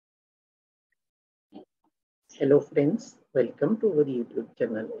Hello friends, welcome to our YouTube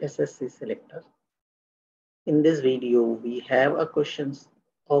channel SSC Selector. In this video, we have a questions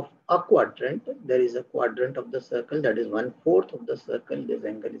of a quadrant. There is a quadrant of the circle, that is 1/4 of the circle. This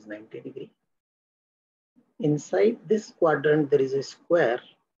angle is 90 degrees. Inside this quadrant, there is a square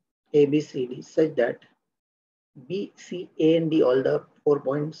ABCD such that B, C, A and D, all the 4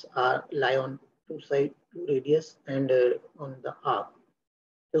 points lie on two sides, two radius and on the arc.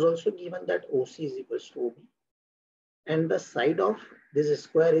 It is also given that OC is equals to OB. And the side of this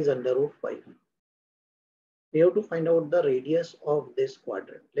square is under root 5. We have to find out the radius of this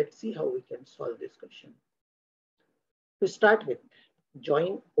quadrant. Let's see how we can solve this question. To start with,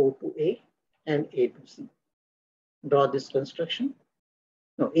 join O to A and A to C. Draw this construction.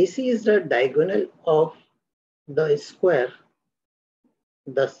 Now, AC is the diagonal of the square.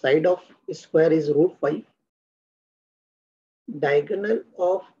 The side of square is root 5. Diagonal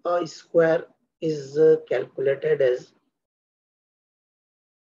of a square is calculated as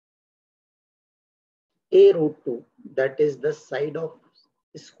A root 2, that is the side of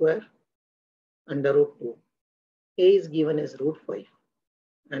square, under root 2. A is given as root 5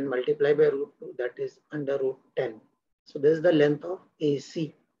 and multiply by root 2, that is under root 10. So this is the length of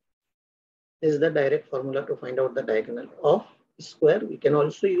AC. This is the direct formula to find out the diagonal of square. We can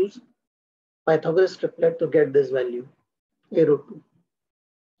also use Pythagoras triplet to get this value, A root 2.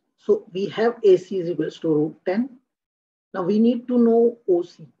 So we have AC is equals to root 10. Now we need to know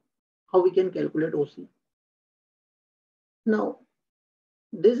OC. How we can calculate OC? Now,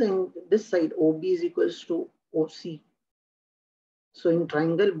 this side OB is equals to OC. So in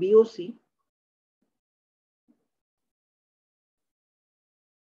triangle BOC,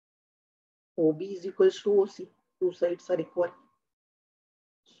 OB is equals to OC. Two sides are equal.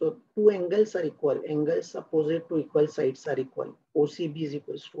 So two angles are equal. Angles opposite to equal sides are equal. OCB is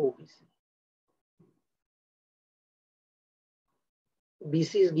equals to OBC.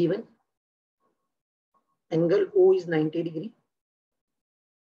 BC is given. Angle O is 90 degrees.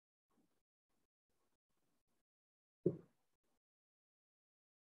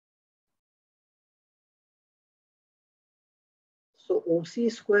 So OC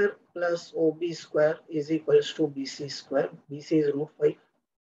square plus OB square is equals to BC square. BC is root 5.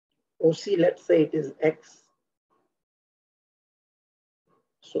 OC, let's say it is X.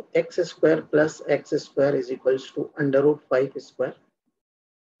 So X square plus X square is equals to under root 5 square.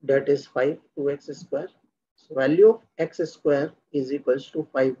 That is 5, 2x square. So value of X square is equals to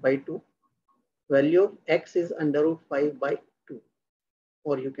 5 by 2. Value of X is under root 5 by 2.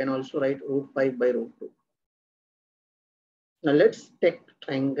 Or you can also write root 5 by root 2. Now let's take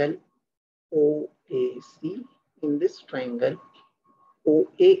triangle OAC. In this triangle,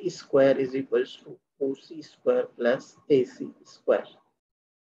 OA square is equals to OC square plus AC square.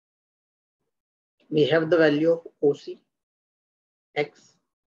 We have the value of OC, X,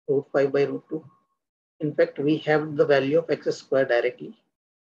 root 5 by root 2. In fact, we have the value of X square directly.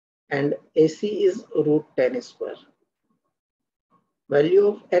 And AC is root 10 square. Value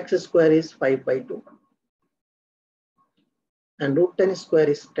of X square is 5 by 2. And root 10 square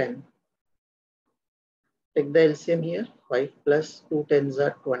is 10. Take the LCM here. 5 plus 2 tens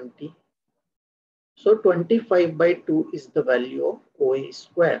are 20. So 25 by 2 is the value of OA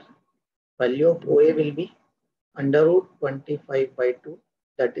square. Value of OA will be under root 25 by 2.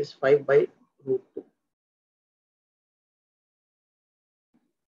 That is 5 by root 2.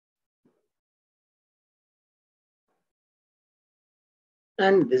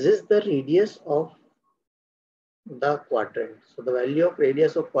 And this is the radius of the quadrant. So the value of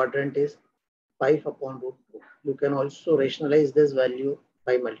radius of quadrant is 5 upon root 2. You can also rationalize this value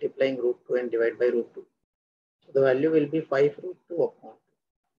by multiplying root 2 and divide by root 2. So the value will be 5 root 2 upon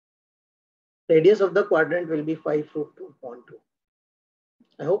 2. Radius of the quadrant will be 5 root 2 upon 2.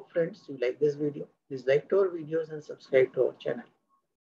 I hope friends you like this video. Please like to our videos and subscribe to our channel.